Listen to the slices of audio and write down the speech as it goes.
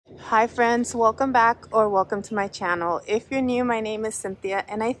Hi friends, welcome back or welcome to my channel. If you're new, my name is Cynthia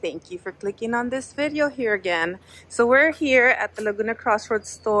and I thank you for clicking on this video here again. So we're here at the Laguna Crossroads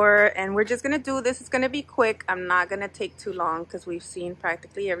store and we're just gonna do this. It's gonna be quick. I'm not gonna take too long because we've seen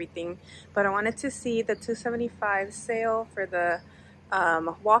practically everything, but I wanted to see the $2.75 sale for the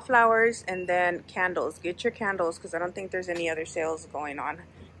wallflowers and then candles. Get your candles because I don't think there's any other sales going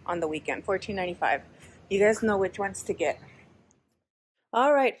on the weekend. $14.95. You guys know which ones to get.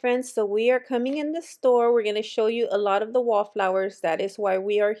 All right, friends, so we are coming in the store. We're going to show you a lot of the wallflowers. That is why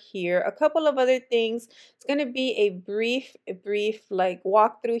we are here. A couple of other things. It's going to be a brief like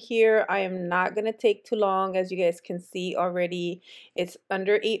walkthrough here. I am not going to take too long. As you guys can see already, it's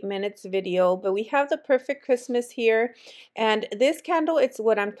under 8 minutes video, but we have the perfect Christmas here. And this candle, it's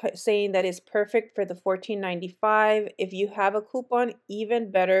what I'm saying that is perfect for the $14.95. If you have a coupon,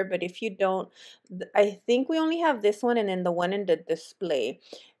 even better. But if you don't, I think we only have this one and then the one in the display.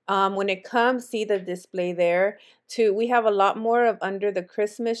 When it comes, see the display there too. We have a lot more of under the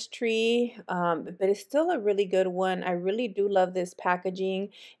Christmas tree, but it's still a really good one. I really do love this packaging.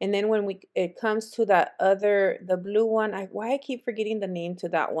 And then when it comes to that other, the blue one, why I keep forgetting the name to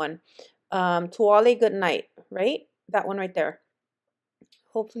that one. To All a Good Night, right? That one right there.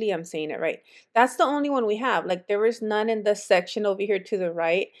 Hopefully I'm saying it right. That's the only one we have. Like there was none in the section over here to the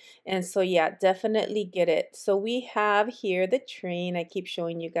right. And so yeah, definitely get it. So we have here the train. I keep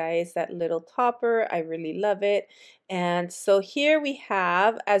showing you guys that little topper. I really love it. And so here we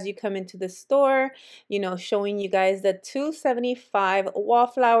have, as you come into the store, you know, showing you guys the $2.75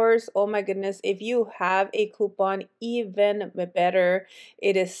 wallflowers. Oh my goodness, if you have a coupon, even better.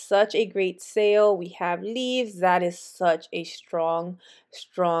 It is such a great sale. We have leaves. That is such a strong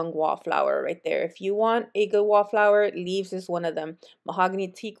wallflower right there. If you want a good wallflower, leaves is one of them. Mahogany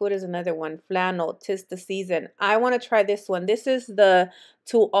teakwood is another one. Flannel, 'tis the season. I want to try this one. This is the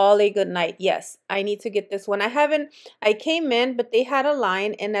To All a Good Night. Yes, I need to get this one. I came in, but they had a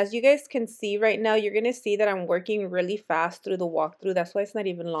line, and as you guys can see right now, you're gonna see that I'm working really fast through the walkthrough. That's why it's not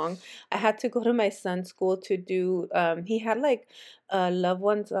even long. I had to go to my son's school to do he had like loved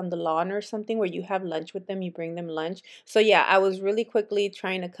ones on the lawn or something where you have lunch with them, you bring them lunch. So yeah, I was really quickly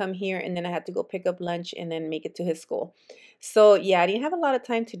trying to come here and then I had to go pick up lunch and then make it to his school. So yeah, I didn't have a lot of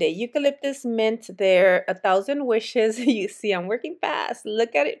time today. Eucalyptus mint there, 1,000 wishes. You see, I'm working fast.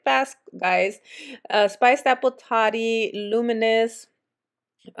 Look at it fast, guys. Spiced apple toddy, luminous.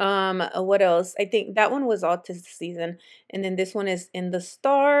 What else? I think that one was all tis the season. And then this one is In the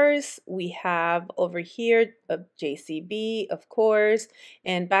Stars. We have over here JCB, of course.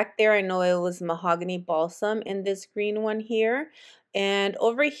 And back there, I know it was Mahogany Balsam in this green one here. And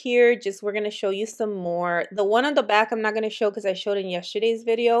over here, just we're going to show you some more. The one on the back, I'm not going to show because I showed in yesterday's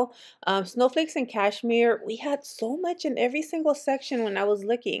video. Snowflakes and cashmere. We had so much in every single section when I was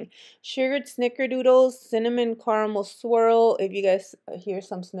looking. Sugared snickerdoodles, cinnamon caramel swirl. If you guys hear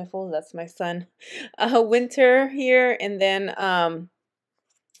some sniffles, that's my son. Winter here. And then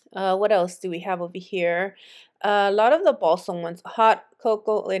what else do we have over here? A lot of the balsam ones. Hot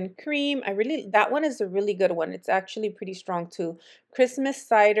cocoa and cream. That one is a really good one. It's actually pretty strong too. Christmas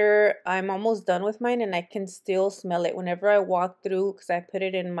cider. I'm almost done with mine and I can still smell it whenever I walk through because I put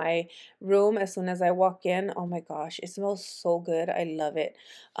it in my room as soon as I walk in. Oh my gosh, it smells so good. I love it.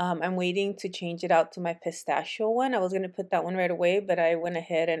 I'm waiting to change it out to my pistachio one. I was going to put that one right away, but I went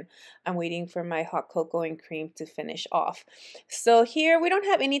ahead and I'm waiting for my hot cocoa and cream to finish off. So here we don't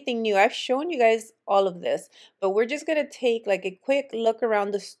have anything new. I've shown you guys all of this, but we're just going to take like a quick look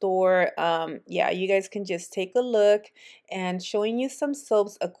around the store. Yeah, you guys can just take a look and showing you some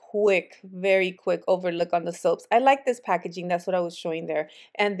soaps, a very quick overlook on the soaps. I like this packaging. That's what I was showing there.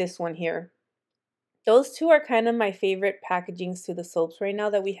 And this one here. Those two are kind of my favorite packagings to the soaps right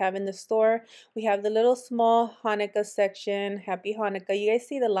now that we have in the store. We have the little small Hanukkah section. Happy Hanukkah. You guys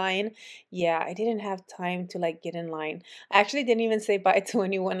see the line? Yeah, I didn't have time to like get in line. I actually didn't even say bye to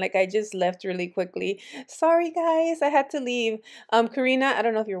anyone. Like I just left really quickly. Sorry guys, I had to leave. Karina, I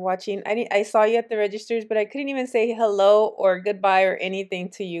don't know if you're watching. I saw you at the registers, but I couldn't even say hello or goodbye or anything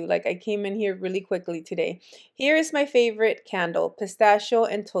to you. Like I came in here really quickly today. Here is my favorite candle, pistachio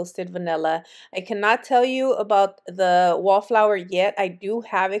and toasted vanilla. I cannot tell you about the wallflower yet. I do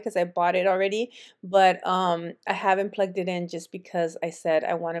have it because I bought it already, but I haven't plugged it in just because I said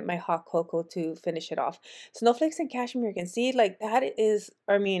I wanted my hot cocoa to finish it off. Snowflakes and cashmere, you can see like that is,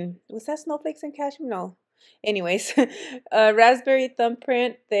 I mean, was that snowflakes and cashmere? No. Anyways, raspberry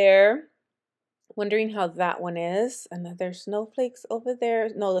thumbprint there. Wondering how that one is. Another snowflakes over there.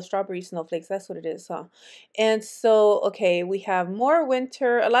 No, the strawberry snowflakes. That's what it is, huh? And so, okay, we have more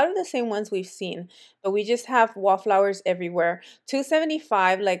winter. A lot of the same ones we've seen, but we just have wallflowers everywhere.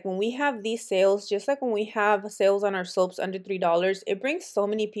 275. Like when we have these sales, just like when we have sales on our soaps under $3, it brings so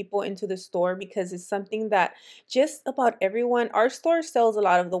many people into the store because it's something that just about everyone. Our store sells a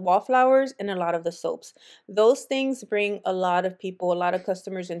lot of the wallflowers and a lot of the soaps. Those things bring a lot of people, a lot of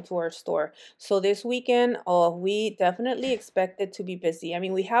customers into our store. So this weekend, oh, we definitely expect it to be busy. I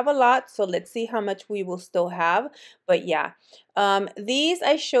mean, we have a lot, so let's see how much we will still have. But yeah, these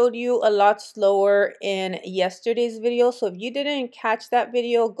I showed you a lot slower in yesterday's video. So if you didn't catch that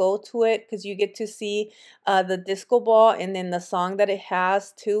video, go to it because you get to see the disco ball and then the song that it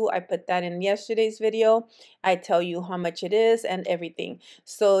has too. I put that in yesterday's video. I tell you how much it is and everything.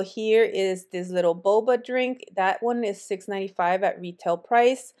 So here is this little boba drink. That one is $6.95 at retail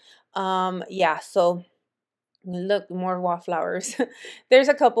price. Yeah, so look, more wallflowers. There's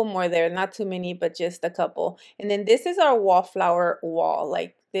a couple more there, not too many, but just a couple. And then this is our wallflower wall.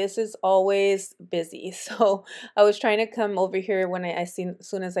 Like this is always busy. So I was trying to come over here when I seen, as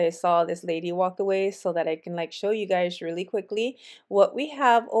soon as I saw this lady walk away so that I can like show you guys really quickly what we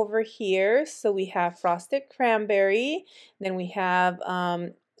have over here. So we have frosted cranberry, then we have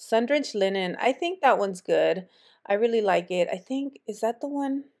sun-drenched linen. I think that one's good. I really like it. I think, is that the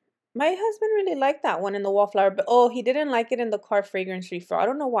one? My husband really liked that one in the wallflower, but oh, he didn't like it in the car fragrance refill. I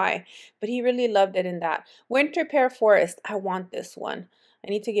don't know why, but he really loved it in that. Winter Pear Forest. I want this one. I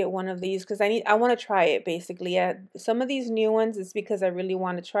need to get one of these because I want to try it basically. Yeah, some of these new ones is because I really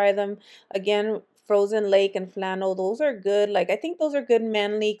want to try them. Again, Frozen Lake and Flannel, those are good. Like I think those are good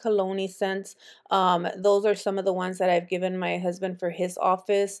manly cologne scents. Those are some of the ones that I've given my husband for his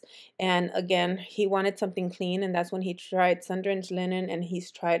office. And again, he wanted something clean, and that's when he tried sun-drenched linen and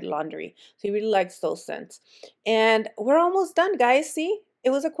he's tried laundry. So he really likes those scents. And we're almost done, guys. See?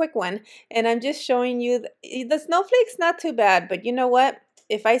 It was a quick one. And I'm just showing you the snowflake's not too bad, but you know what?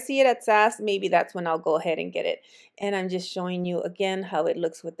 If I see it at SAS, maybe that's when I'll go ahead and get it. And I'm just showing you again how it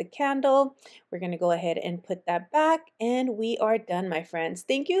looks with the candle. We're going to go ahead and put that back, and we are done, my friends.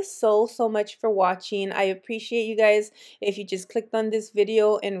 Thank you so much for watching. I appreciate you guys. If you just clicked on this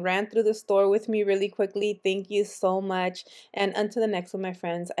video and ran through the store with me really quickly, thank you so much. And until the next one, my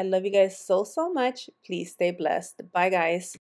friends, I love you guys so much. Please stay blessed. Bye, guys.